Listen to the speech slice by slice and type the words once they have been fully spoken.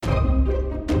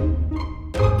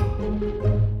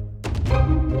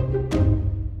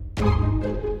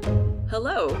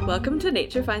Welcome to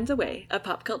Nature Finds a Way, a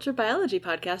pop culture biology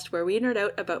podcast where we nerd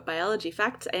out about biology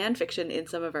facts and fiction in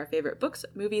some of our favorite books,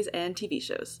 movies, and TV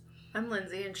shows. I'm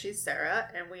Lindsay and she's Sarah,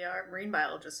 and we are marine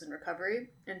biologists in recovery.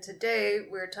 And today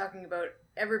we're talking about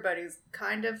everybody's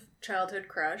kind of childhood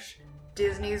crush,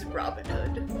 Disney's Robin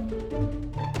Hood.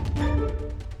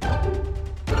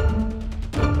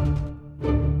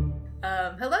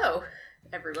 Hello,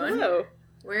 everyone. Hello.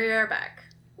 We are back.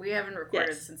 We haven't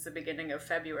recorded since the beginning of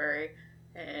February,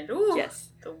 and the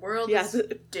world is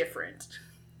different.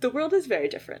 The world is very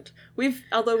different.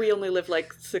 Although we only live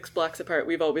like 6 blocks apart,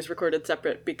 we've always recorded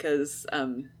separate because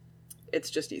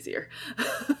it's just easier.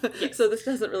 Yes. So this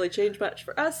doesn't really change much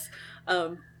for us,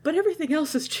 but everything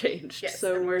else has changed. Yes,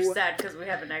 so and we're sad because we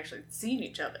haven't actually seen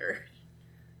each other.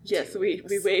 Yes, we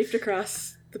waved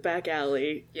across the back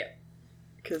alley. Yeah.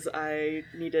 Because I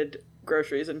needed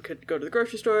groceries and could go to the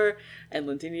grocery store, and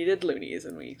Lindsay needed loonies,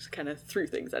 and we kind of threw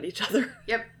things at each other.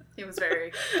 Yep, it was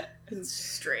very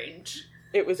strange.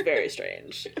 It was very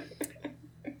strange.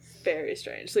 Very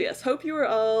strange. So yes, hope you are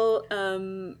all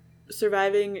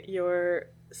surviving your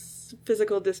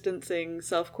physical distancing,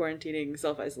 self-quarantining,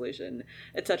 self-isolation,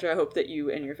 etc. I hope that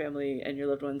you and your family and your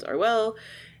loved ones are well,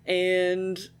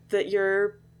 and that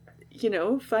you're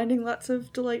finding lots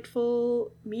of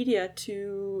delightful media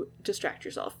to distract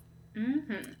yourself.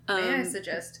 Mm-hmm. May I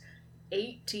suggest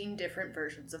 18 different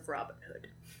versions of Robin Hood?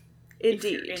 Indeed.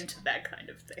 If you're into that kind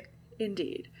of thing.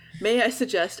 Indeed. May I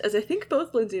suggest, as I think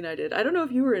both Lindsay and I did, I don't know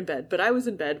if you were in bed, but I was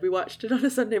in bed. We watched it on a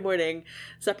Sunday morning,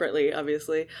 separately,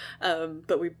 obviously. I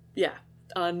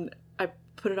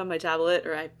put it on my tablet,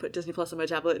 or I put Disney Plus on my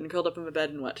tablet and curled up in my bed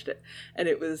and watched it. And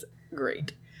it was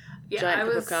great. Yeah, Giant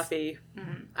cup of coffee.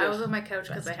 Mm-hmm. I was on my couch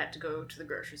because I had to go to the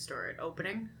grocery store at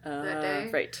opening that day.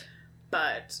 Right.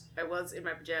 But I was in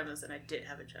my pajamas and I did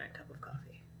have a giant cup of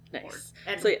coffee. Nice.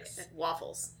 And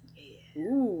waffles. Yeah.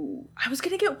 Ooh. I was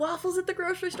going to get waffles at the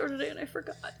grocery store today and I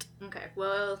forgot. Okay,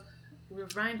 well,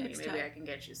 remind me. Maybe time. I can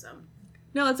get you some.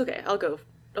 No, that's okay. I'll go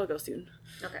soon.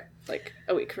 Okay. Like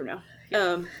a week from now.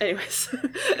 Yeah. Anyways.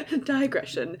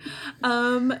 Digression.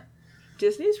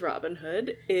 Disney's Robin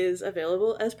Hood is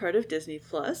available as part of Disney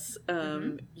Plus.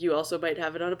 You also might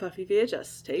have it on a puffy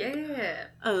VHS tape.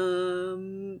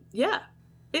 Yeah.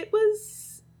 It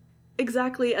was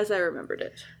exactly as I remembered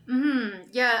it. Mm-hmm.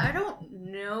 Yeah, I don't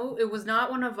know. It was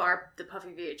not one of the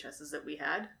puffy VHSs that we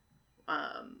had.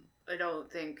 I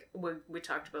don't think we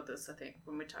talked about this. I think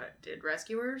when we did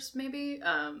Rescuers, maybe.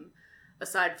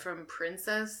 Aside from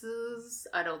Princesses,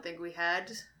 I don't think we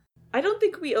had. I don't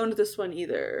think we owned this one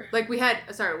either. Like we had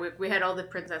all the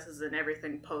princesses and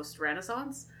everything post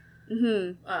Renaissance.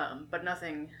 Mm-hmm. But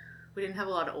nothing. We didn't have a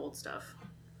lot of old stuff,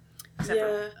 except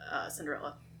for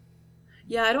Cinderella.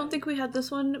 Yeah, I don't think we had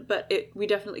this one, but we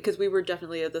definitely, because we were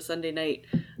definitely at the Sunday night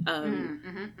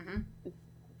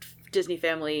Disney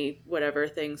family whatever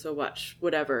thing. So watch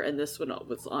whatever, and this one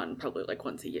was on probably like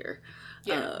once a year.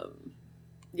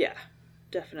 Yeah,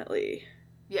 definitely.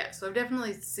 Yeah, so I've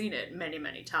definitely seen it many,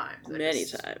 many times. Many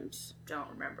times. Don't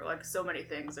remember. Like, so many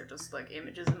things are just, like,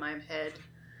 images in my head.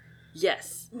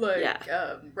 Yes. Like,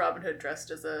 Robin Hood dressed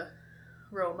as a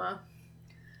Roma.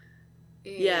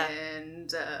 And,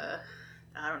 I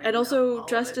don't know. And also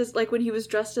dressed as, like, when he was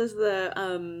dressed as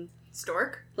the,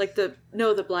 Stork? Like, the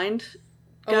blind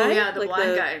guy. Oh, yeah, the like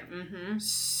blind guy. Mm-hmm.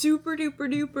 Super duper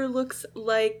duper looks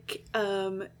like,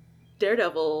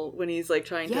 Daredevil when he's like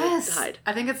trying to hide.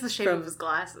 I think it's the shape of his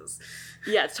glasses.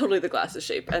 Yeah, it's totally the glasses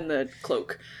shape and the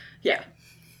cloak. Yeah.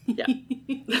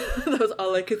 That was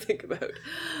all I could think about.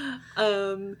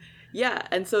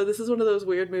 And so this is one of those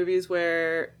weird movies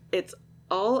where it's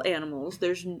all animals.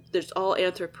 There's all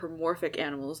anthropomorphic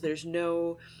animals. There's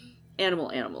no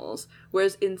animals.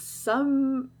 Whereas in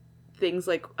some things,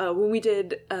 like when we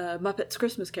did Muppets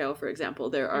Christmas Carol, for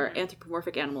example, there are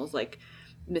anthropomorphic animals like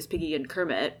Miss Piggy and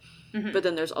Kermit. Mm-hmm. But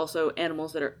then there's also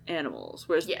animals that are animals.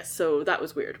 So that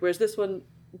was weird. Whereas this one,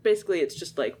 basically, it's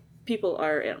just like people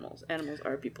are animals. Animals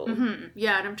are people. Mm-hmm.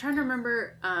 Yeah, and I'm trying to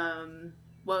remember. In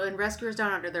Rescuers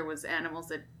Down Under, there was animals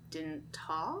that didn't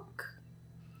talk.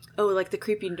 Oh, like the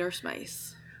creepy nurse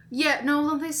mice. Yeah,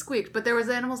 no, they squeaked. But there was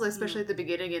animals, especially at the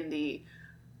beginning in the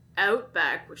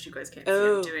Outback, which you guys can't see.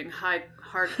 I'm doing hard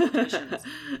quotations.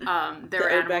 There were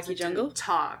animals that didn't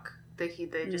talk. They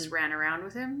just ran around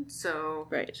with him. So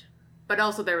right. But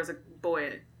also there was a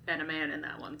boy and a man in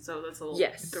that one, so that's a little.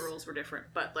 Yes. The rules were different.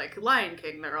 But like Lion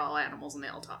King, they're all animals and they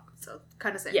all talk, so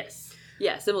kind of same. Yes.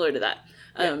 Yeah, similar to that.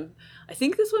 Yeah. I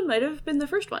think this one might have been the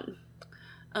first one.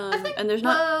 I think. And there's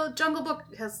not. Jungle Book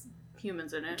has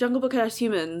humans in it. Jungle Book has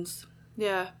humans.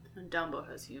 Yeah. And Dumbo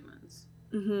has humans.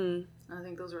 Mm-hmm. I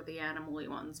think those were the animal-y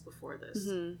ones before this.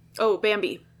 Mm-hmm. Oh,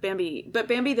 Bambi. But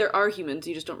Bambi, there are humans,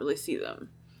 you just don't really see them.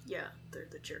 Yeah, they're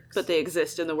the jerks. But they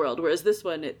exist in the world, whereas this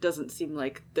one, it doesn't seem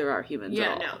like there are humans at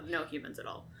all. Yeah, no humans at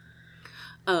all.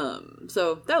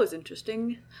 So that was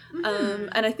interesting.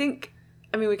 And I think,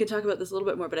 I mean, we can talk about this a little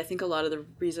bit more, but I think a lot of the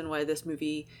reason why this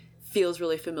movie feels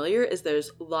really familiar is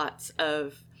there's lots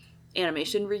of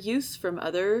animation reuse from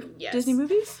other Disney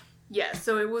movies. Yeah,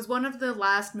 so it was one of the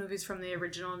last movies from the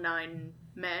original 9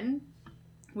 Men,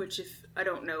 which if I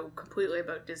don't know completely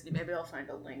about Disney, maybe I'll find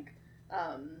a link.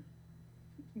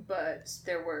 But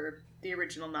there were the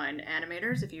original 9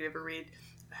 animators. If you ever read,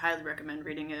 I highly recommend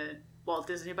reading a Walt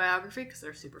Disney biography because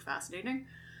they're super fascinating.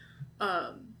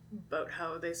 About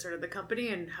how they started the company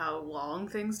and how long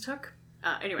things took.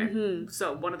 Anyway,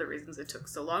 so one of the reasons it took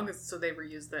so long is so they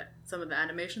reused some of the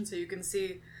animation. So you can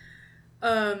see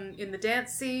in the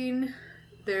dance scene,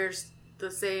 there's the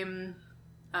same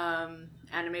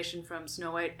animation from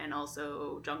Snow White and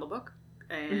also Jungle Book.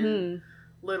 And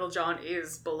Little John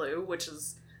is Baloo, which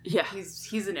is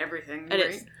he's in everything, and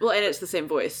right? It's the same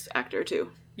voice actor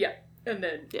too. Yeah, and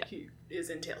then he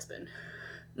is in Tailspin.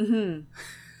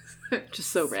 Just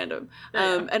so random.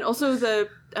 And also the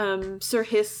Sir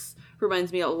Hiss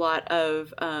reminds me a lot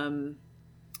of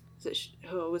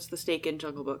what's the snake in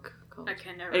Jungle Book called? I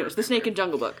can never. Anyways, the snake in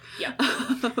Jungle Book. Yeah.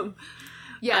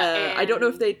 I don't know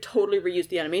if they totally reused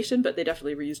the animation, but they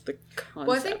definitely reused the concept.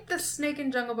 Well, I think the snake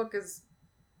in Jungle Book is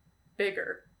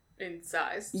bigger in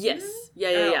size. Yes.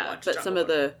 Yeah. But some of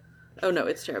the... Oh, no,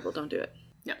 it's terrible. Don't do it.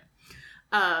 No.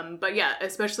 But yeah,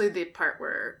 especially the part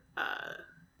where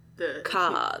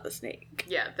the snake.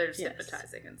 Yeah, they're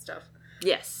hypnotizing and stuff.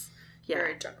 Yes. Yeah.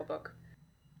 Very Jungle Book.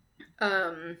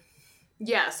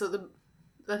 Yeah, so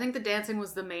I think the dancing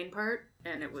was the main part,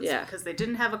 and it was because they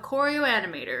didn't have a choreo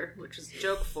animator, which is a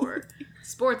joke for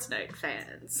Sports Night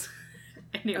fans.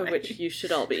 Anyway. Of which you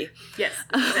should all be. Yes,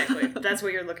 exactly. That's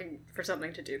what you're looking for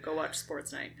something to do. Go watch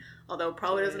Sports Night. Although it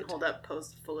probably doesn't hold up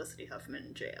post Felicity Huffman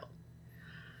in jail.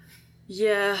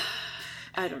 Yeah,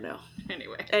 I don't know.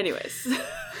 Anyways.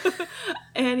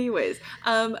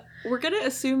 We're going to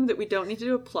assume that we don't need to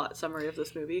do a plot summary of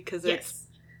this movie, because it's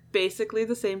basically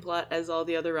the same plot as all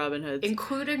the other Robin Hoods,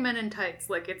 including Men in Tights.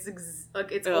 Like it's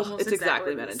almost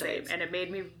exactly Men in Tights, and it made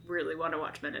me really want to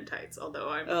watch Men in Tights. Although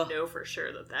I know for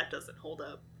sure that doesn't hold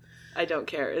up. I don't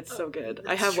care. It's so good.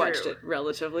 I have watched it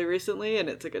relatively recently, and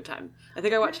it's a good time. I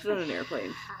think I watched it on an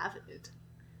airplane. Have it?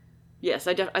 Yes,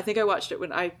 I think I watched it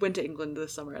when I went to England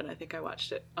this summer, and I think I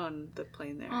watched it on the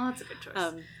plane there. Oh, that's a good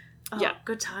choice.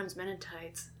 Good times, Men in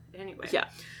Tights. Anyway, yeah,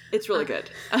 it's really good.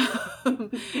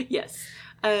 Yes.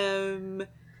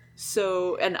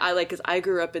 So, and because I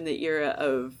grew up in the era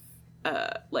of,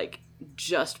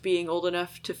 just being old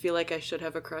enough to feel like I should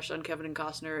have a crush on Kevin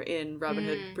Costner in Robin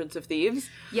Hood, Prince of Thieves.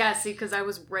 Yeah, see, because I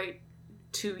was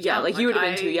too young. Yeah, you would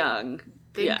have been too young.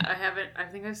 I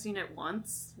think I've seen it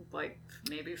once,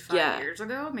 maybe 5 years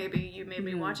ago. Maybe you made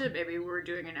me watch it. Maybe we were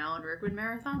doing an Alan Rickman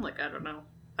marathon. I don't know.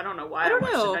 I don't know why I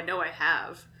watched it. I know I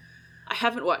have. I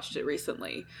haven't watched it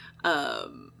recently.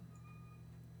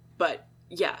 But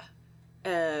yeah.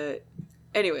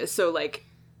 Anyways, so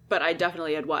but I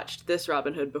definitely had watched this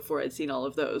Robin Hood before I'd seen all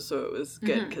of those, so it was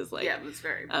good because yeah, it was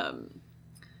very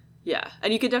yeah,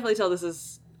 and you could definitely tell this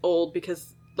is old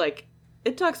because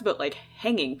it talks about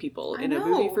hanging people in a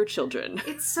movie for children.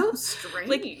 It's so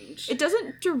strange. It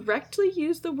doesn't directly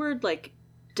use the word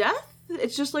death.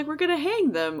 It's just we're gonna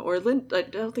hang them or lynch. I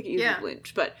don't think it uses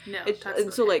lynch, but no, it talks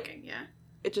about hanging,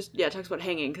 it just talks about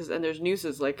hanging and there's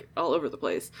nooses all over the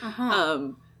place.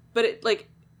 But it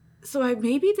so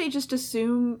maybe they just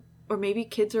assume, or maybe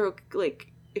kids are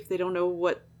if they don't know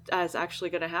what is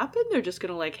actually gonna happen, they're just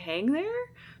gonna hang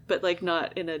there, but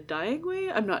not in a dying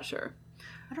way. I'm not sure.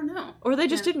 I don't know. Or they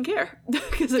just didn't care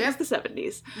because it was the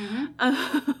 70s.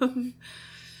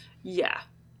 Yeah.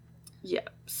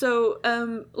 So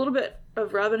a little bit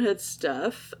of Robin Hood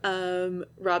stuff.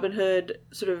 Robin Hood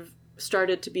sort of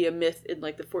started to be a myth in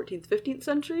the 14th, 15th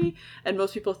century, and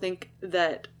most people think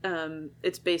that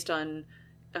it's based on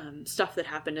stuff that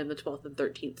happened in the 12th and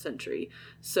 13th century.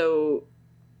 So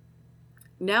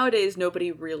nowadays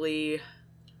nobody really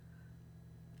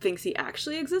thinks he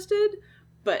actually existed,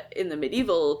 but in the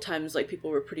medieval times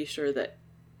people were pretty sure that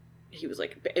he was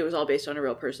it was all based on a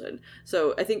real person.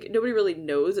 So I think nobody really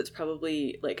knows. It's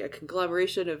probably a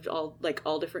conglomeration of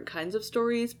all different kinds of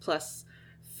stories plus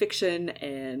fiction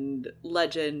and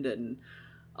legend and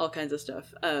all kinds of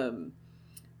stuff. And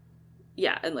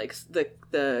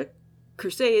the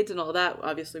Crusades and all that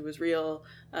obviously was real.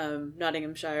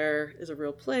 Nottinghamshire is a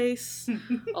real place.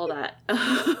 All that.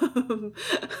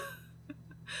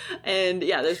 And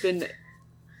yeah, there's been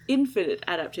infinite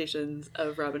adaptations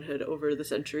of Robin Hood over the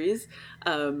centuries.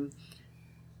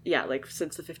 Yeah, like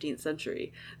since the 15th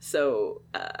century. So,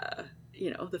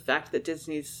 the fact that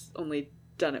Disney's only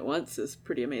done it once is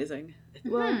pretty amazing.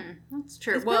 Well, that's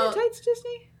true. Is Men in Tights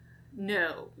Disney?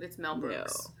 No, it's Mel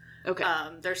Brooks. No. Okay.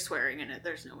 They're swearing in it.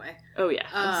 There's no way. Oh yeah.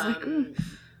 I was like,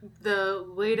 the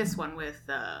latest one with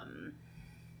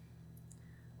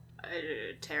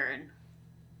Taron.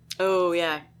 Oh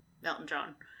yeah. Elton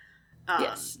John.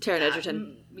 Yes, Taron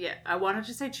Egerton. Yeah, I wanted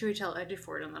to say Chiwetel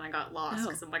Ejiofor, and then I got lost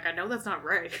because I'm like, I know that's not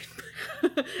right.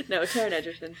 No, Taron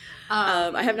Egerton.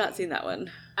 I have not seen that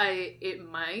one. It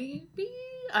might be.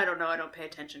 I don't know. I don't pay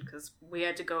attention because we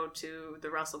had to go to the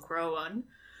Russell Crowe one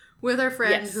with our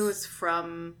friend who is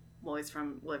from. Well, he's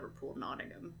from Liverpool,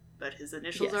 Nottingham, but his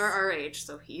initials are RH,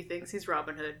 so he thinks he's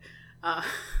Robin Hood.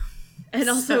 And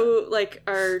also, like,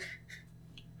 our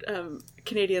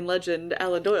Canadian legend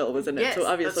Alan Doyle was in it, so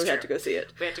obviously we had to go see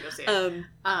it. We had to go see it.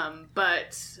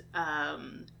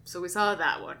 So we saw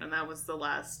that one, and that was the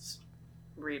last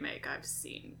remake I've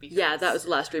seen. Yeah, that was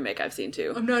the last remake I've seen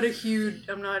too. I'm not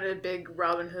a big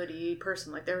Robin Hood-y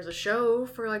person. Like, there was a show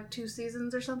for like 2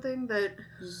 seasons or something that.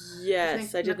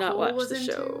 Yes, I did not watch the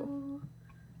show.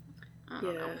 I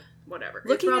don't know. Whatever.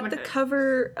 Looking at the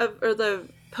cover or the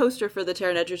poster for the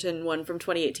Taron Egerton one from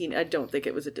 2018, I don't think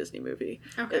it was a Disney movie.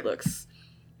 Okay. It looks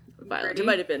violent. Pretty? It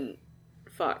might have been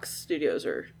Fox Studios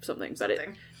or something. But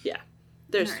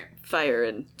there's fire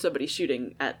and somebody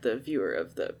shooting at the viewer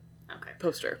of the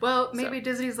poster. Well, maybe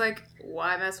Disney's like,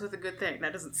 why mess with a good thing?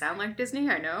 That doesn't sound like Disney,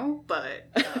 I know, but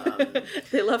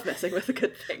they love messing with a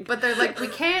good thing. But they're like, we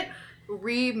can't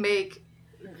remake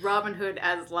Robin Hood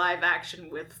as live action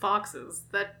with foxes.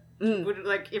 That would,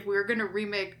 like, if we were going to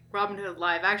remake Robin Hood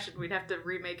live action, we'd have to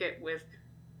remake it with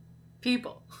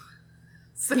people.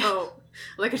 So,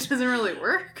 like, it doesn't really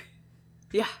work.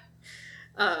 Yeah.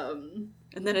 And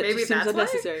then it just seems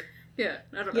unnecessary. Yeah,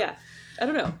 I don't know. Yeah. I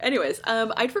don't know. Anyways,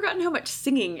 I'd forgotten how much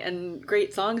singing and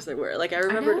great songs there were. Like, I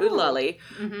remembered Oodalali,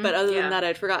 but other than that,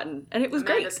 I'd forgotten. And it was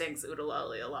Amanda great. sings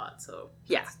Oodalali a lot, so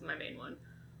that's my main one.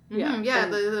 Yeah. Yeah,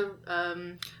 the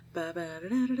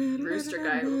rooster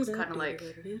guy looks kind of like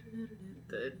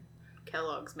the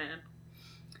Kellogg's man.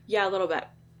 Yeah, a little bit.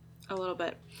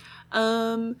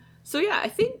 So yeah, I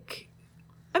think,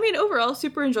 overall,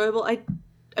 super enjoyable.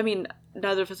 I mean,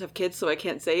 neither of us have kids, so I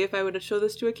can't say if I would have shown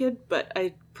this to a kid, but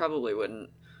I probably wouldn't.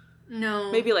 No.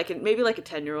 Maybe like a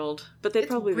 10-year-old, but they'd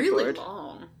probably be bored. It's really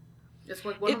long. It's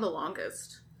like one of the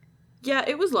longest. Yeah,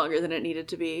 it was longer than it needed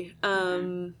to be.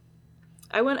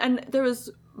 I went, and there was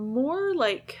more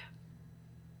like,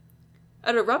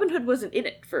 I don't know, Robin Hood wasn't in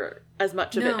it for as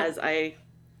much of it as I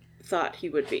thought he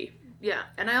would be. Yeah,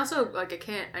 and I also, like,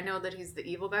 I know that he's the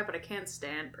evil guy, but I can't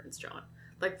stand Prince John.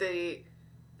 Like, the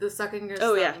sucking your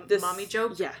mommy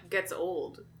joke gets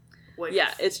old. Like,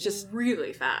 it's just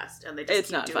really fast, and they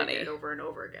just keep doing it over and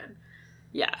over again.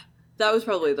 Yeah, that was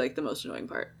probably, like, the most annoying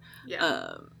part.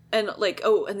 Yeah. And, like,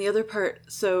 and the other part,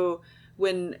 so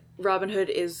when Robin Hood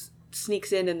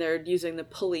sneaks in and they're using the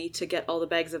pulley to get all the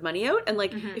bags of money out, and,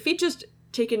 like, if he'd just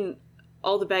taken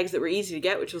all the bags that were easy to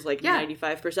get, which was, like,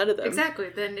 95% of them. Exactly,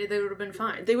 then they would have been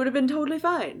fine. They would have been totally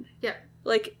fine. Yeah.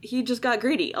 Like, he just got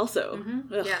greedy, also.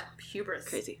 Yeah, hubris.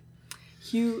 Crazy.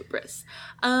 Hubris.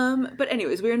 But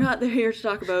anyways, we're not here to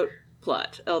talk about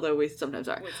plot, although we sometimes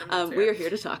are. We are here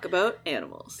to talk about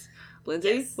animals.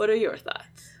 Lindsay, what are your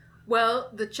thoughts? Well,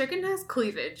 the chicken has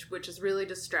cleavage, which is really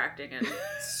distracting and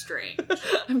strange.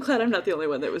 I'm glad I'm not the only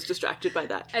one that was distracted by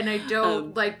that. And I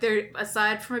don't,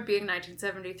 aside from it being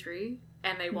 1973,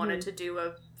 and they wanted to do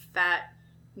a fat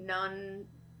nun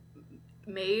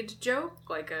maid joke,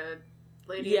 like a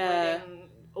lady waiting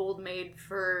old maid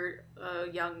for a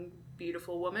young,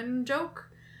 beautiful woman joke.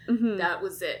 That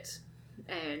was it.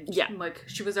 And, like,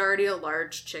 she was already a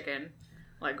large chicken.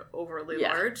 Like, overly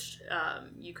large.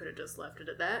 You could have just left it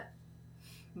at that.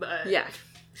 But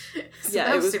so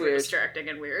that was super distracting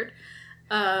and weird.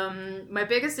 My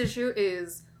biggest issue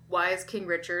is, why is King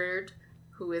Richard,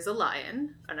 who is a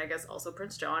lion, and I guess also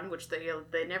Prince John, which they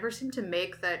never seem to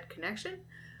make that connection,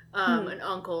 an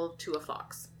uncle to a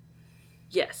fox?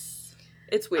 Yes.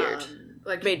 It's weird.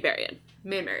 Like, Maid Marian.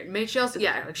 She also,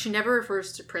 like, she never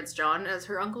refers to Prince John as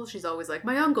her uncle. She's always like,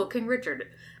 my uncle, King Richard.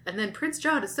 And then Prince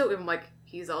John is I'm like,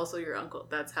 he's also your uncle.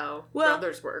 That's how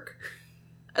brothers work.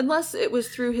 Unless it was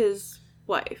through his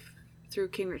wife. Through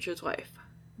King Richard's wife.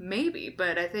 Maybe,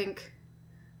 but I think...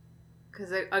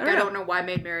 Because I don't know why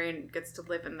Maid Marian gets to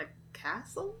live in the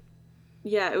castle?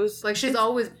 Yeah, it was... Like, she's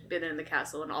always been in the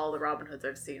castle in all the Robin Hoods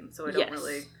I've seen, so I don't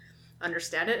really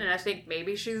understand it. And I think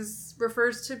maybe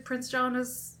refers to Prince John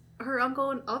as her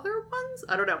uncle in other ones?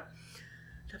 I don't know.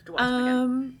 I'd have to watch it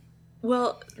again.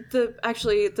 Well,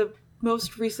 the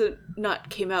most recent, not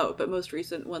came out, but most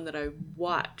recent one that I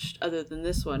watched, other than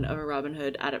this one of a Robin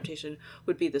Hood adaptation,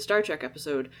 would be the Star Trek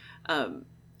episode,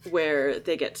 where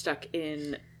they get stuck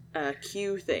in a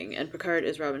queue thing, and Picard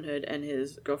is Robin Hood, and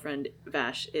his girlfriend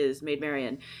Vash is Maid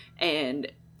Marian,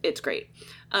 and it's great.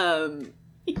 And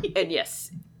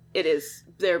yes, it is.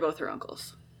 They're both her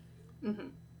uncles. Mm-hmm.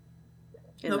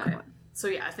 In that one. So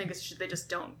yeah, I think they just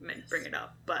don't bring it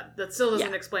up, but that still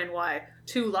doesn't explain why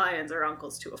 2 lions are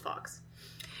uncles to a fox.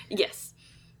 Yes.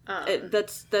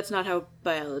 That's not how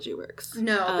biology works.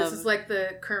 No, this is like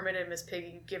the Kermit and Miss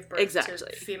Piggy give birth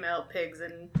to female pigs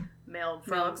and male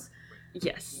frogs.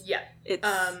 Yes. Yeah.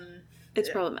 It's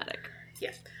problematic.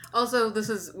 Yeah. Also,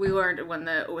 we learned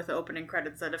with the opening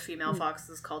credits that a female fox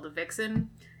is called a vixen,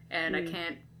 and I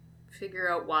can't figure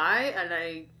out why.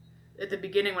 And at the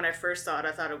beginning when I first saw it,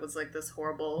 I thought it was like this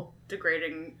horrible,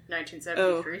 degrading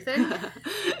 1973 thing,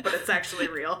 but it's actually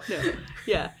real. No.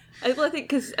 Yeah. I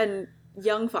think and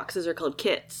young foxes are called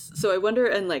kits, so I wonder,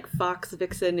 and like fox,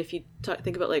 vixen, if you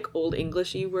think about like old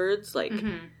Englishy words, like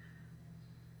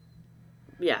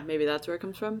yeah, maybe that's where it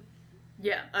comes from.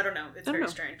 Yeah, I don't know. It's very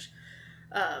strange.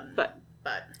 But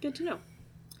good to know.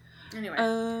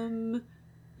 Anyway.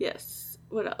 Yes.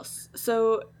 What else?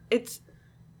 So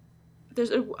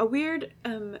there's a weird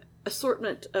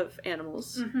assortment of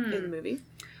animals in the movie.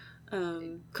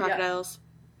 Crocodiles,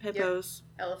 hippos,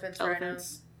 elephants,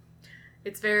 rhinos.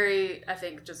 It's very, I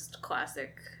think, just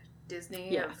classic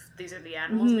Disney of these are the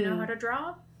animals we know how to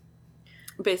draw.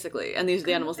 Basically, and these are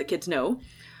the animals that kids know.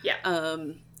 Yeah.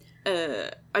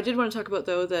 I did want to talk about,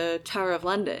 though, the Tower of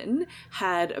London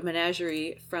had a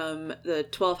menagerie from the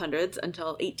 1200s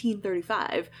until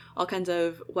 1835. All kinds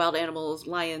of wild animals,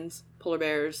 lions, polar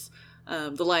bears.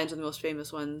 The lions are the most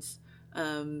famous ones.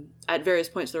 At various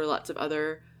points, there were lots of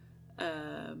other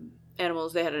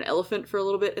animals. They had an elephant for a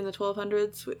little bit in the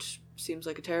 1200s, which seems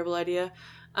like a terrible idea.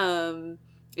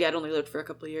 It only lived for a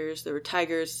couple of years. There were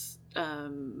tigers.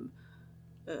 What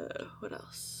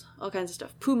else? All kinds of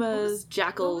stuff. Pumas,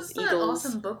 jackals, what was eagles. That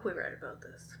awesome book we read about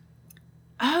this.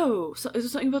 Oh, so is it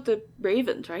something about the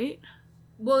ravens, right?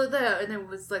 Well, and it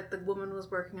was like the woman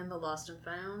was working in the Lost and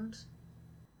Found.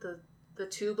 The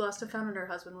tube Lost and Found, and her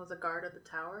husband was a guard at the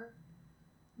tower.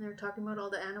 And they were talking about all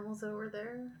the animals that were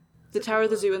there. The Tower,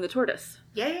 the Zoo, and the Tortoise.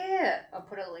 Yeah. I'll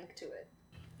put a link to it.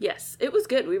 Yes, it was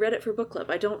good. We read it for book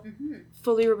club. I don't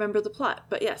fully remember the plot,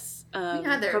 but yes.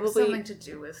 There was something to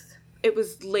do with... It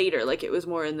was later, like it was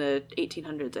more in the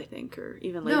 1800s, I think, or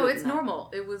even later. No, it's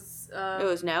normal. It was... it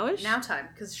was nowish? Now time,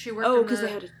 because she worked in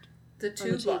they had the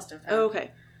tube Lost and Found. Oh, okay.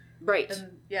 Right.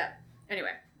 And, yeah. Anyway,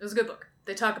 it was a good book.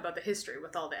 They talk about the history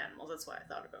with all the animals. That's why I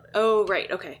thought about it. Oh, right.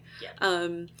 Okay. Yeah.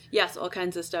 So all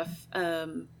kinds of stuff.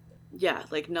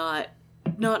 Like not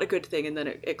a good thing, and then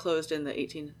it closed in the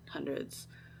 1800s,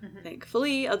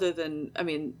 thankfully, other than,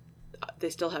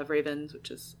 they still have ravens, which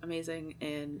is amazing,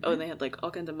 and and they had like all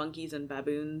kinds of monkeys and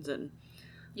baboons and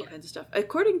all kinds of stuff.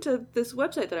 According to this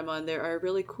website that I'm on, there are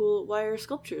really cool wire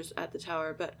sculptures at the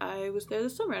tower, but I was there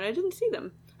this summer and I didn't see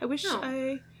them. I wish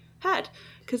I had,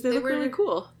 because they look really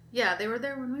cool. Yeah, they were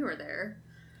there when we were there.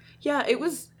 Yeah, it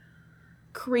was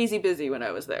crazy busy when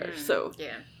I was there, so...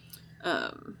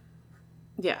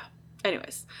 Yeah.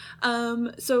 Anyways.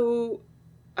 So...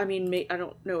 I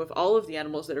don't know if all of the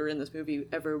animals that are in this movie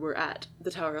ever were at the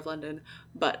Tower of London,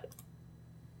 but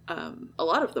a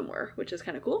lot of them were, which is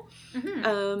kind of cool.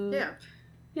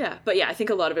 Yeah, but I think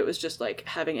a lot of it was just like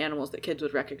having animals that kids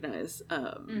would recognize.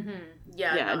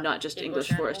 Not just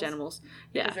English forest animals.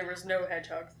 Yeah, because there was no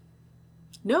hedgehogs.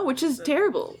 No, which is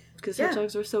terrible because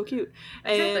hedgehogs are so cute,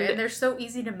 and they're so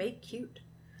easy to make cute.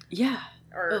 Yeah,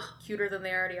 or cuter than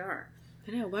they already are.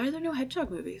 I know. Why are there no hedgehog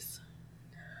movies?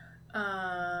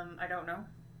 I don't know.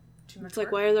 Too much. It's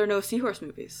like, why are there no seahorse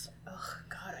movies? Oh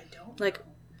God, I don't. Like,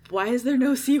 why is there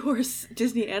no seahorse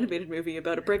Disney animated movie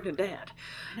about a pregnant dad?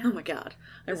 Oh my God,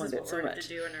 I want it so much. This is what we're going to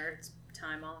do in our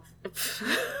time off.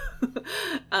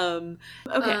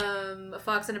 Okay. A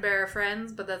fox and a bear are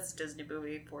friends, but that's a Disney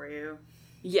movie for you.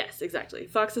 Yes, exactly.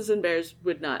 Foxes and bears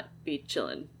would not be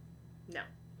chilling. No.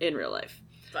 In real life.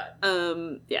 But.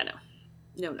 No.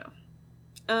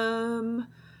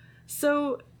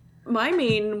 So my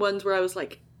main ones where I was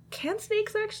like, can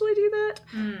snakes actually do that?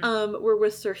 Were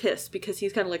with Sir Hiss, because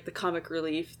he's kind of like the comic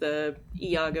relief, the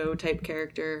Iago type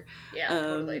character. Yeah,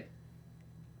 totally.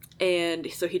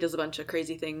 And so he does a bunch of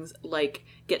crazy things like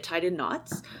get tied in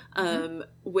knots,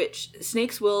 which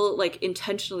snakes will like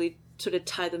intentionally sort of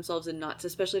tie themselves in knots,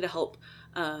 especially to help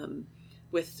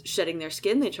with shedding their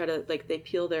skin. They try to, like, they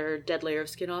peel their dead layer of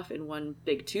skin off in one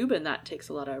big tube, and that takes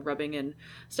a lot of rubbing and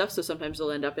stuff, so sometimes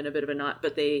they'll end up in a bit of a knot,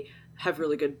 but they have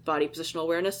really good body positional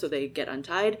awareness, so they get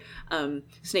untied.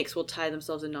 Snakes will tie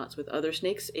themselves in knots with other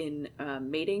snakes in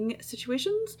mating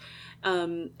situations.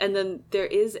 And then there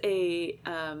is a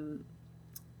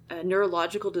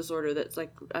neurological disorder that's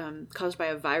like caused by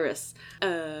a virus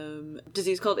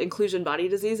disease called inclusion body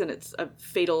disease, and it's a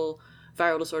fatal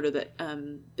viral disorder that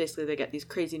basically they get these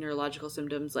crazy neurological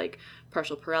symptoms like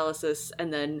partial paralysis,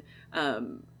 and then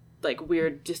like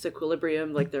weird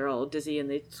disequilibrium, like they're all dizzy and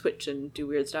they switch and do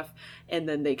weird stuff, and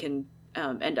then they can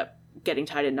end up getting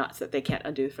tied in knots that they can't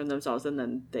undo from themselves, and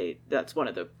then that's one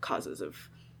of the causes of,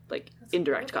 like, that's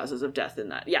indirect horrible. Causes of death in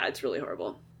that. Yeah, it's really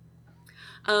horrible.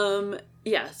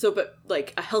 Yeah, so, but,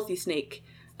 like, a healthy snake,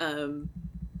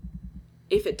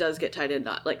 if it does get tied in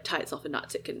knot, like, tie itself in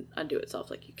knots, it can undo itself,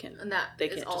 like, you can. And that they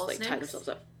is can't all just, like, snakes? tie themselves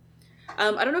up.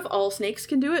 I don't know if all snakes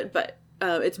can do it, but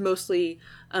it's mostly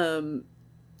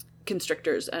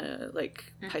constrictors,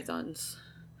 like pythons.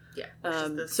 Yeah.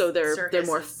 So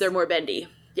they're more bendy.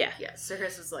 Yeah. Yeah,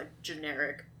 Cirrus is like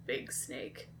generic big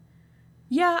snake.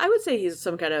 Yeah, I would say he's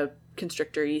some kind of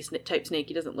constrictor-y type snake.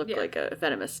 He doesn't look like a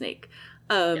venomous snake.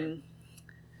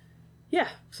 Yeah,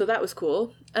 so that was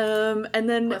cool. And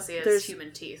then plus he has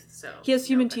human teeth, so he has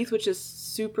human teeth, which is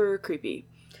super creepy.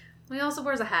 Well, he also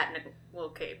wears a hat and a little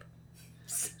cape.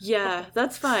 Yeah,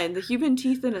 that's fine. The human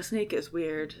teeth in a snake is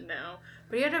weird. No,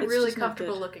 but he had a really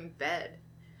comfortable looking bed.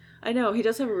 I know, he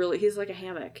does have he's like a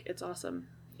hammock. It's awesome.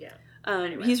 Yeah.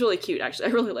 Anyway. He's really cute, actually.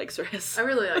 I really like Cirrus. I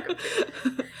really like him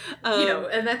too. You know,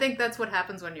 and I think that's what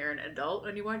happens when you're an adult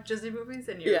when you watch Disney movies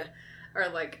and you are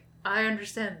like, I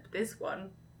understand this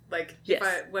one. Like, if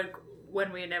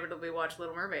when we inevitably watch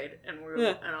Little Mermaid, and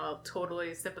and I'll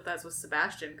totally sympathize with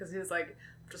Sebastian because he was like,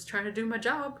 I'm just trying to do my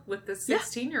job with this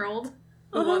 16-year-old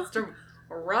who wants to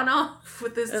run off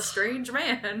with this strange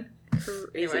man. Crazy.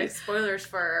 Anyway, spoilers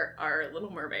for our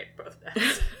Little Mermaid both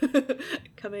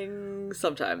coming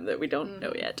sometime that we don't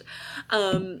know yet.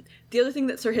 The other thing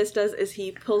that Sir Hiss does is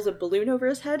he pulls a balloon over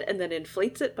his head and then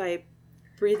inflates it by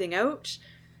breathing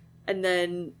and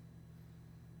then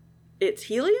it's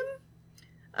helium.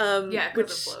 Because it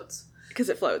floats. Because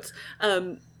it floats.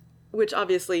 Which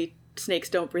obviously snakes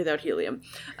don't breathe out helium.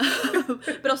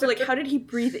 But also, like, how did he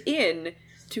breathe in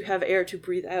to have air to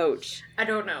breathe out? I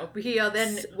don't know. But he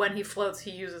then, when he floats,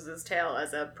 he uses his tail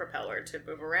as a propeller to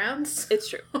move around. It's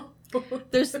true.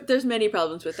 There's many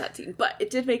problems with that scene, but it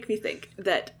did make me think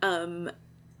that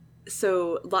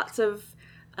so lots of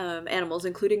animals,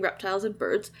 including reptiles and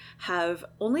birds, have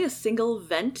only a single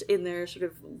vent in their sort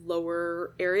of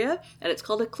lower area, and it's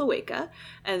called a cloaca,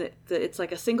 and it's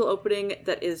like a single opening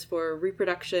that is for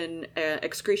reproduction,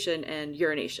 excretion, and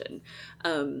urination.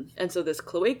 And so this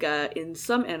cloaca, in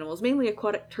some animals, mainly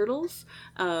aquatic turtles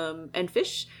and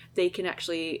fish, they can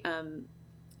actually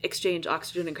exchange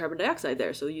oxygen and carbon dioxide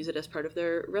there, so they use it as part of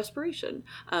their respiration.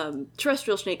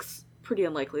 Terrestrial snakes, pretty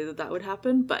unlikely that would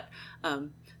happen, but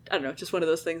I don't know, just one of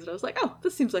those things that I was like, oh,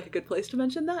 this seems like a good place to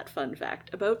mention that fun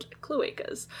fact about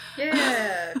cloacas.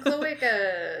 Yeah,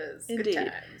 cloacas. Indeed.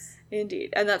 Good times.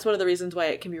 Indeed. And that's one of the reasons why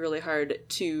it can be really hard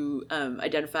to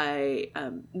identify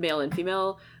male and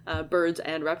female birds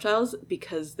and reptiles,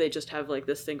 because they just have like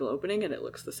this single opening and it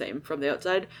looks the same from the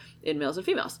outside in males and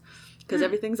females. Because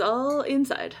everything's all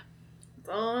inside. It's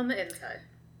all on the inside.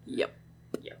 Yep.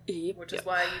 Which is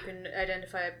why you can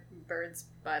identify birds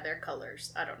by their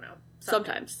colors. I don't know.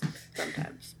 Sometimes.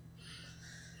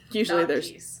 Usually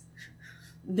there's...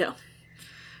 No.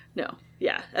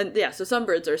 Yeah. And yeah, so some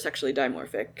birds are sexually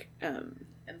dimorphic. And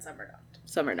some are not.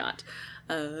 Some are not.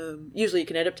 Usually you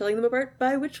can end up telling them apart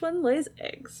by which one lays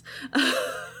eggs.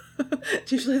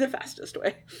 It's usually the fastest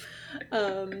way.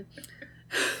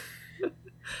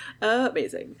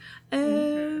 Amazing.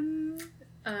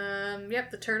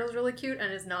 Yep, the turtle's really cute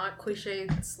and is not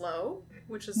cliched slow,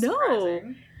 which is surprising.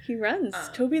 No, he runs.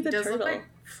 Toby the does turtle. Look like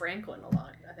Franklin a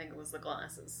lot. I think it was the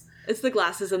glasses. It's the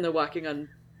glasses and the walking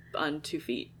on 2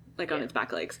 feet, like on its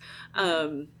back legs.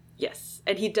 Yes,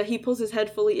 and he pulls his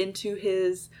head fully into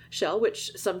his shell,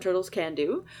 which some turtles can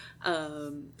do.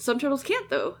 Some turtles can't,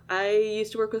 though. I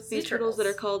used to work with these turtles that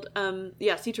are called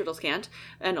sea turtles can't,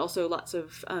 and also lots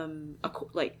of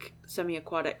like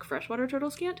semi-aquatic freshwater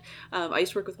turtles can't. I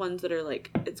used to work with ones that are like,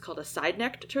 it's called a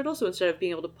side-necked turtle. So instead of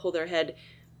being able to pull their head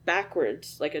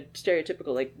backwards, like a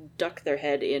stereotypical like duck their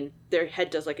head in, their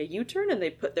head does like a U-turn, and they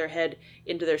put their head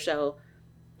into their shell,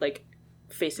 like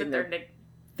facing their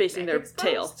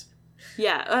tail.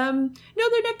 Yeah. No,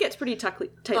 their neck gets pretty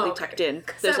tightly tucked in.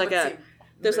 There's like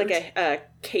a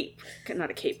cape,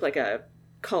 not a cape, like a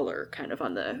color kind of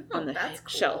on the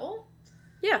that's shell. cool.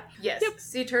 Yeah. Yes. Yep.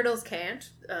 Sea turtles can't.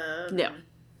 No.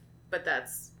 But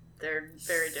they're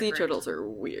very different. Sea turtles are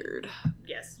weird.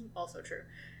 Yes, also true.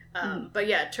 But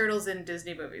yeah, turtles in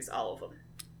Disney movies, all of them.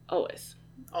 Always.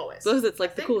 Always. Because it's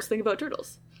like the coolest thing about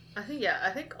turtles.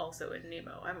 I think also in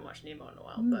Nemo. I haven't watched Nemo in a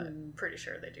while, but I'm pretty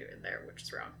sure they do in there, which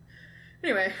is wrong.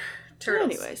 Anyway,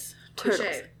 turtles. Turtles.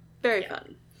 Cliche. Very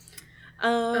fun.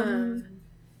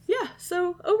 Yeah,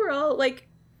 so overall, like,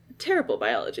 terrible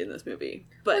biology in this movie.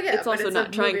 But it's also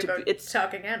not trying to... It's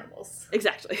talking animals.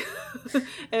 Exactly.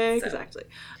 Exactly.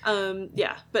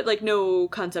 Yeah, but, like, no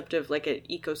concept of, like, an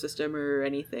ecosystem or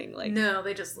anything. Like, no,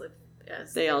 they just live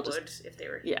as they would if they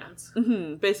were humans. Yeah.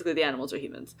 Mm-hmm. Basically, the animals are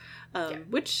humans.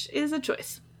 Which is a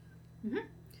choice. Mm-hmm.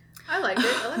 I like it.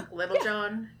 I like Little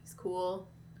John. He's cool.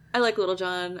 I like Little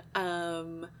John.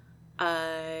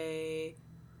 I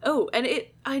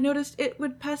noticed it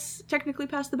would technically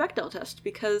pass the Bechdel test,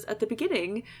 because at the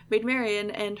beginning, Maid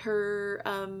Marian and her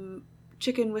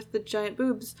chicken with the giant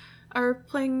boobs are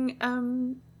playing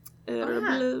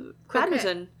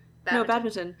badminton. No,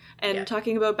 badminton. And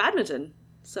talking about badminton.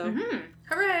 So,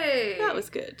 hooray! That was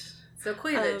good. So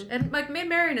cleavage. And, like, Maid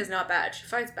Marian is not bad. She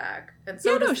fights back. And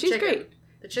so does the she's chicken. Great.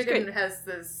 The chicken has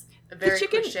this very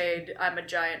cliched, I'm a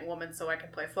giant woman so I can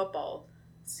play football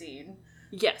scene.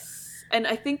 Yes. And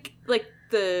I think, like,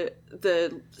 the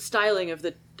styling of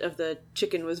the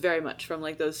chicken was very much from,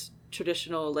 like, those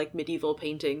traditional, like, medieval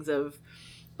paintings of,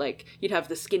 like, you'd have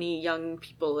the skinny young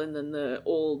people and then the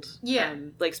old,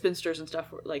 like, spinsters and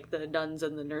stuff, like the nuns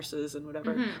and the nurses and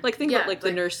whatever. Mm-hmm. Like, think about, like,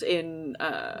 the nurse in...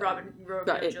 Romeo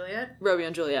and Juliet? Romeo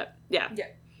and Juliet, yeah.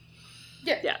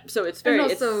 Yeah, so it's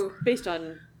it's based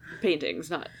on paintings,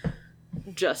 not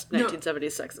just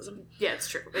 1970s sexism. Yeah, it's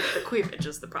true. The cleavage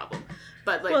is the problem.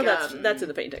 But, like... Well, that's in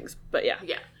the paintings, but yeah.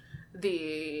 Yeah.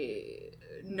 The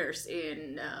nurse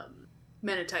in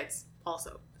Men in Tights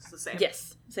also is the same.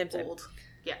 Yes, same. Old.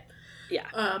 Yeah.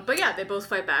 Yeah. But yeah, they both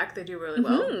fight back. They do really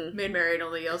well. Maid Marian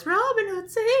only yells, "Robin Hood,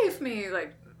 save me!"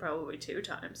 Like, probably 2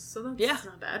 times. So that's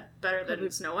not bad. Better than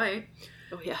Snow White.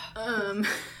 Oh, yeah.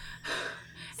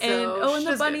 And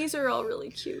the bunnies are all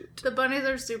really cute. The bunnies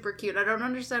are super cute. I don't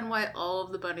understand why all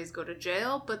of the bunnies go to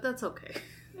jail, but that's okay.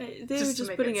 They were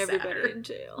just putting everybody in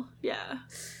jail. Yeah.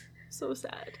 So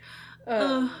sad.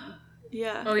 Yeah. Oh,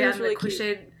 yeah, and really the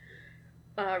cliched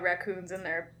raccoons in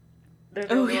there. They're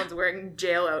the only ones wearing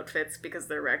jail outfits because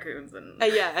they're raccoons. And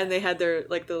and they had their,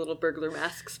 like, the little burglar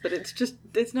masks, but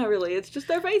it's not really, it's just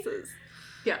their faces.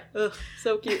 Yeah. Ugh,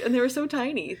 so cute. And they were so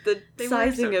tiny. The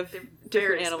sizing of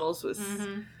different animals was...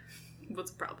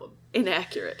 What's the problem?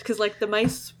 Inaccurate. Because, like, the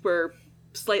mice were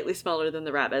slightly smaller than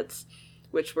the rabbits,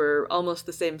 which were almost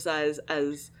the same size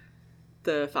as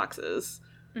the foxes.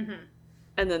 Mm-hmm.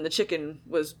 And then the chicken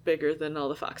was bigger than all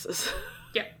the foxes.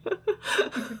 Yeah.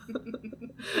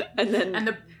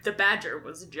 And the badger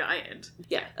was giant.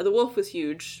 Yeah. The wolf was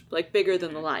huge, like, bigger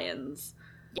than the lions.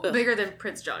 Well, bigger than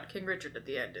Prince John. King Richard at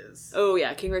the end is... Oh,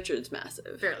 yeah. King Richard's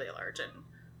massive. Fairly large and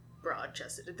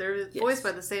broad-chested. They're voiced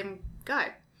by the same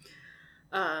guy.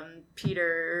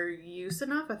 Peter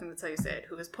Ustinov, I think that's how you say it,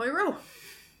 who is Poirot.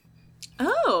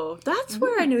 Oh, that's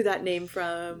where I knew that name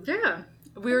from. Yeah.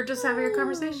 We were just having a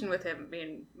conversation with him, me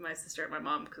and my sister and my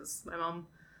mom, because my mom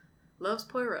loves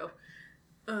Poirot.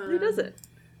 Who doesn't?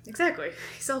 Exactly.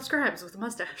 He self-scribes with a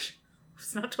mustache.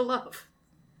 What's not to love?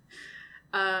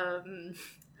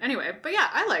 Anyway, but yeah,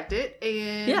 I liked it,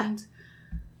 and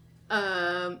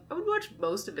I would watch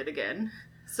most of it again.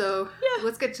 So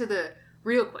let's get to the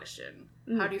real question.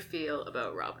 How do you feel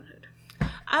about Robin Hood?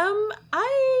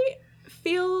 I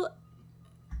feel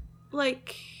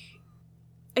like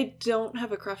I don't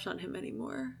have a crush on him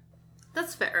anymore.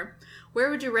 That's fair. Where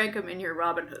would you rank him in your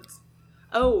Robin Hoods?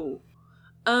 Oh.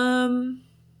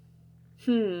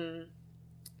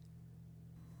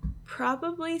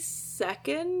 Probably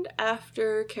second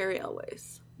after Carrie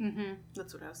Elways. Mm-hmm.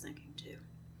 That's what I was thinking too.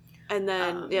 And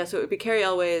then, so it would be Carrie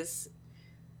Elways,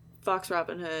 Fox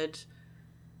Robin Hood,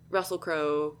 Russell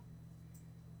Crowe,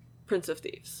 Prince of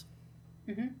Thieves.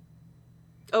 Mm-hmm.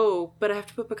 Oh, but I have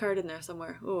to put Picard in there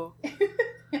somewhere. Oh.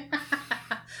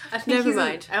 I think Never he's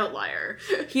mind. An outlier.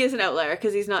 He is an outlier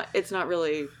because it's not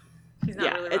really... He's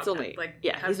not really Robin it's only, Hood. Like,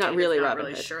 he's not really not Robin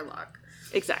really Hood. Sherlock.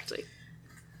 Exactly.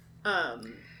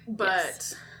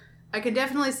 But I can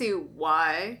definitely see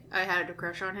why I had a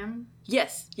crush on him.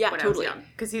 Yes, yeah, when totally. I was young.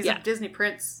 Because he's a Disney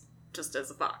prince just as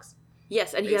a fox.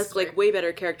 Yes, and he has, like, way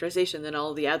better characterization than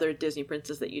all the other Disney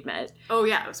princes that you'd met. Oh,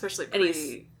 yeah, especially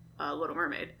Little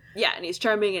Mermaid. Yeah, and he's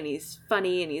charming, and he's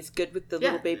funny, and he's good with the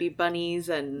little baby bunnies,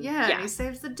 and... Yeah, and he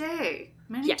saves the day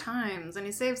many times, and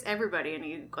he saves everybody, and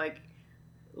he, like,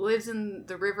 lives in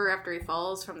the river after he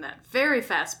falls from that very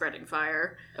fast spreading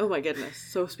fire. Oh my goodness,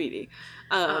 so speedy.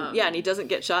 Yeah, and he doesn't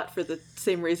get shot for the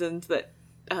same reasons that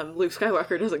Luke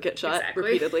Skywalker doesn't get shot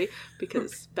repeatedly,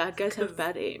 because bad guys have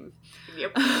bad aim.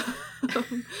 Yep.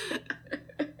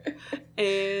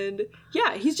 And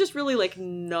yeah, he's just really like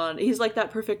he's like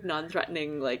that perfect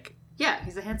non-threatening like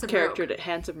he's a handsome character, rogue.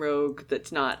 handsome rogue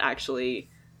that's not actually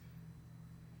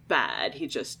bad. He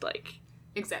just like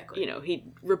exactly, he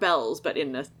rebels but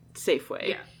in a safe way.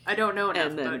 Yeah, I don't know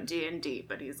enough about D&D,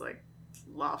 but he's like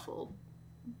lawful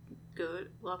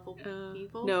good, lawful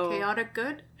evil, chaotic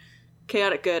good.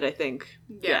 Chaotic good, I think.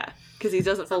 Yeah, because he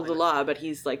doesn't follow the law, but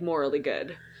he's like morally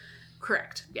good.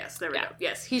 Correct. Yes, there we go.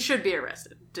 Yes, he should be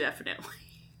arrested, definitely.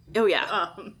 Oh yeah.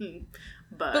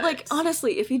 But like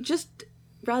honestly, if he just,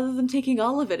 rather than taking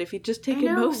all of it, if he'd just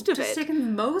taken most of it,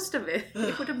 taken most of it,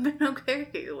 it would have been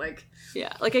okay. Like,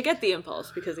 yeah, like I get the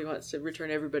impulse because he wants to return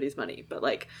everybody's money, but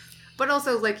like, but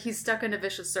also like he's stuck in a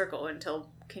vicious circle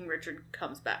until King Richard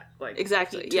comes back. Like,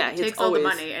 exactly. He takes all the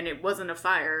money, and it wasn't a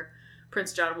fire.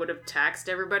 Prince John would have taxed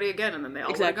everybody again, and then they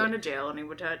all would have gone to jail, and he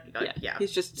would have...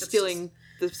 He's just stealing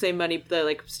the same money,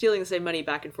 stealing the same money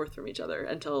back and forth from each other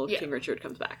until King Richard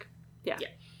comes back. Yeah.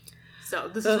 So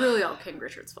this is really all King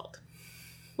Richard's fault.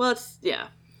 Well,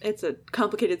 it's a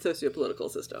complicated socio-political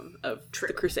system of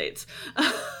the Crusades.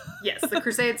 Yes, the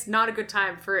Crusades, not a good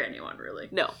time for anyone, really.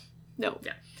 No.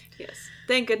 Yeah. Yes.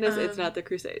 Thank goodness it's not the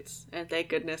Crusades. And thank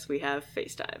goodness we have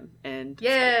FaceTime. And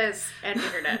yes! And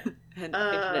internet. And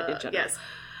internet in general. Yes.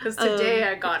 Because today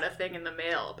I got a thing in the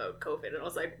mail about COVID, and I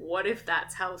was like, what if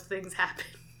that's how things happened?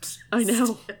 I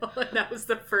know. And that was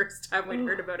the first time we'd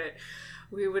heard about it.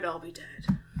 We would all be dead.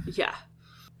 Yeah.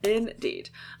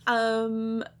 Indeed.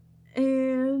 And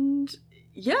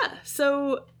yeah,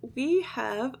 so we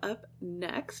have up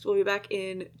next, we'll be back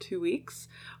in 2 weeks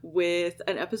with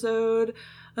an episode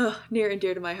near and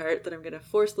dear to my heart that I'm going to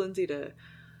force Lindsay to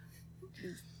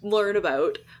learn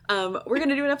about. We're going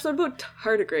to do an episode about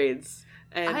tardigrades.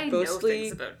 And I know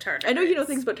things about tardigrades. I know you know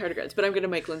things about tardigrades, but I'm going to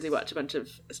make Lindsay watch a bunch of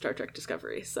Star Trek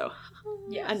Discovery, so...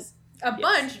 Yes.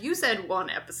 Bunch? You said one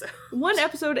episode. One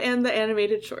episode and the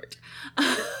animated short.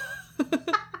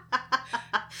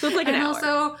 So it's like an hour. And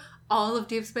also all of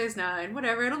Deep Space Nine.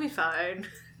 Whatever, it'll be fine.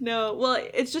 No, well,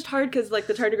 it's just hard because, like,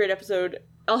 the tardigrade episode,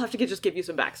 I'll have to just give you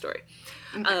some backstory.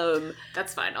 Okay.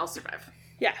 That's fine. I'll survive.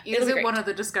 Yeah. Is it one of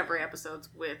the Discovery episodes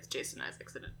with Jason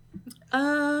Isaacs in it?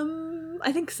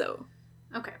 I think so.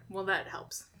 Okay. Well, that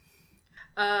helps.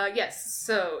 Yes.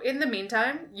 So, in the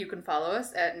meantime, you can follow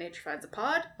us at Nature Finds a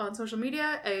Pod on social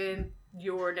media, and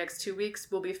your next 2 weeks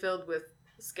will be filled with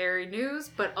scary news,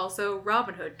 but also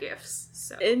Robin Hood gifts.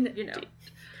 So,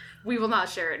 we will not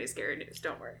share any scary news.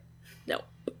 Don't worry. No.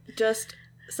 Just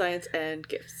science and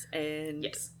gifts and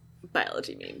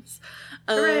biology memes.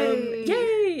 Hooray!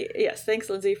 Yay! Yes, thanks,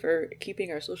 Lindsay, for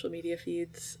keeping our social media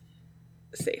feeds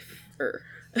safer.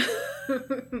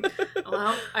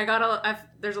 Well,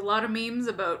 there's a lot of memes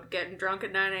about getting drunk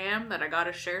at 9 a.m. that I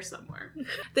gotta share somewhere.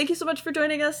 Thank you so much for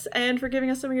joining us and for giving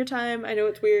us some of your time. I know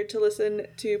it's weird to listen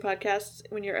to podcasts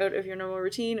when you're out of your normal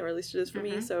routine, or at least it is for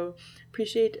me, so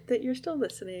appreciate that you're still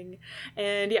listening.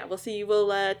 And yeah,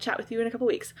 we'll chat with you in a couple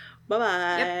weeks.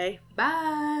 Bye-bye. Yep.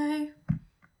 Bye.